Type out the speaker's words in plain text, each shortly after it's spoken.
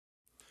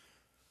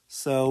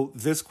So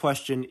this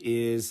question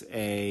is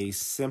a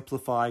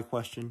simplified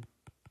question.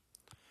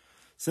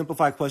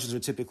 Simplified questions are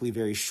typically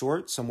very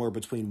short, somewhere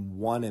between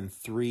 1 and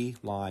 3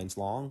 lines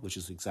long, which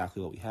is exactly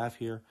what we have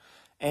here,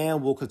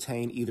 and will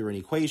contain either an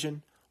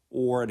equation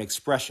or an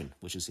expression,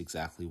 which is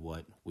exactly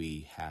what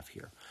we have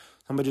here.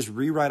 I'm going to just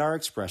rewrite our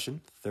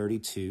expression,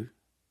 32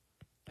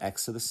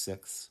 x to the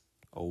 6th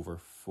over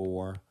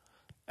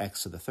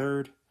 4x to the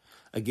 3rd.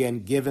 Again,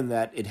 given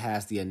that it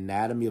has the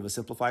anatomy of a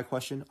simplified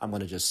question, I'm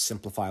going to just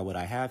simplify what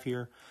I have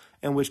here,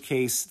 in which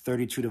case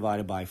 32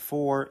 divided by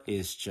 4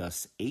 is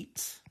just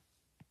 8.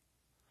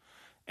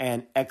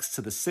 And x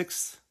to the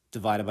 6th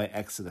divided by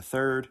x to the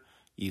 3rd,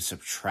 you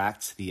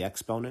subtract the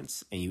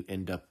exponents and you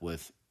end up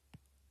with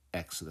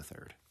x to the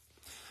 3rd.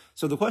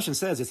 So the question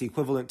says it's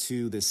equivalent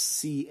to the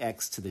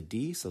cx to the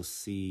d, so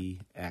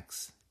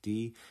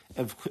cxd,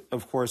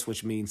 of course,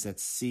 which means that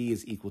c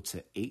is equal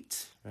to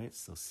 8, right?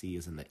 So c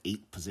is in the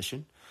 8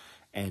 position,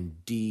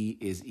 and d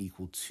is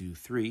equal to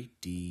 3.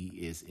 D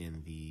is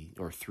in the,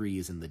 or 3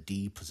 is in the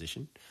d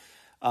position.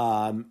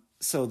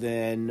 So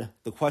then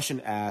the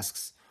question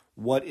asks,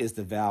 what is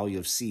the value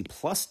of c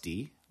plus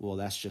d? Well,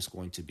 that's just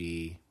going to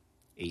be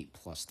 8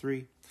 plus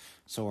 3.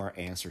 So our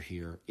answer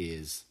here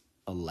is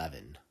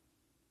 11.